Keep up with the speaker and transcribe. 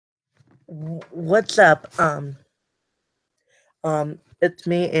What's up? It's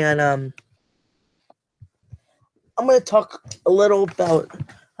me, and I'm gonna talk a little about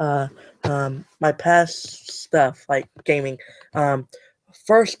uh my past stuff like gaming. Um,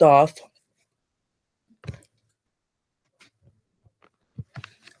 First off,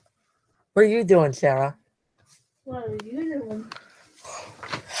 what are you doing, Sarah? What are you doing?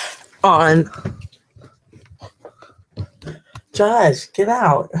 On Josh, get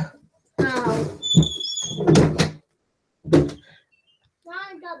out. No.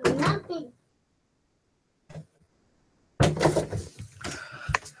 I got nothing.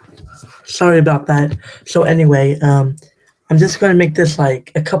 Sorry about that. So anyway, I'm just gonna make this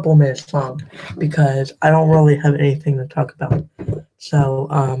like a couple minutes long because I don't really have anything to talk about. So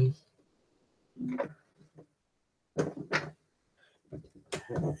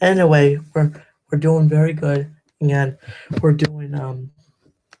anyway, we're doing very good, and we're doing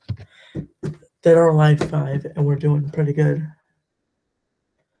Dead or Alive 5, and we're doing pretty good.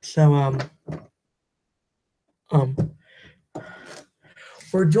 So um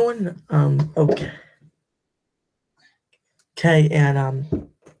we're doing okay, and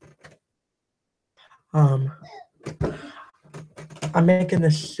um I'm making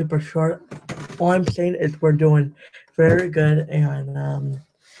this super short. All I'm saying is we're doing very good, and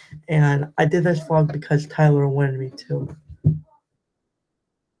I did this vlog because Tyler wanted me to.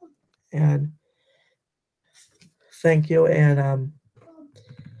 And thank you, and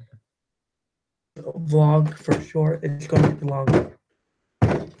vlog for sure. It's going to be long.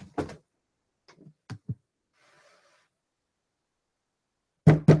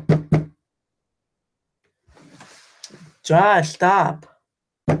 Josh, stop.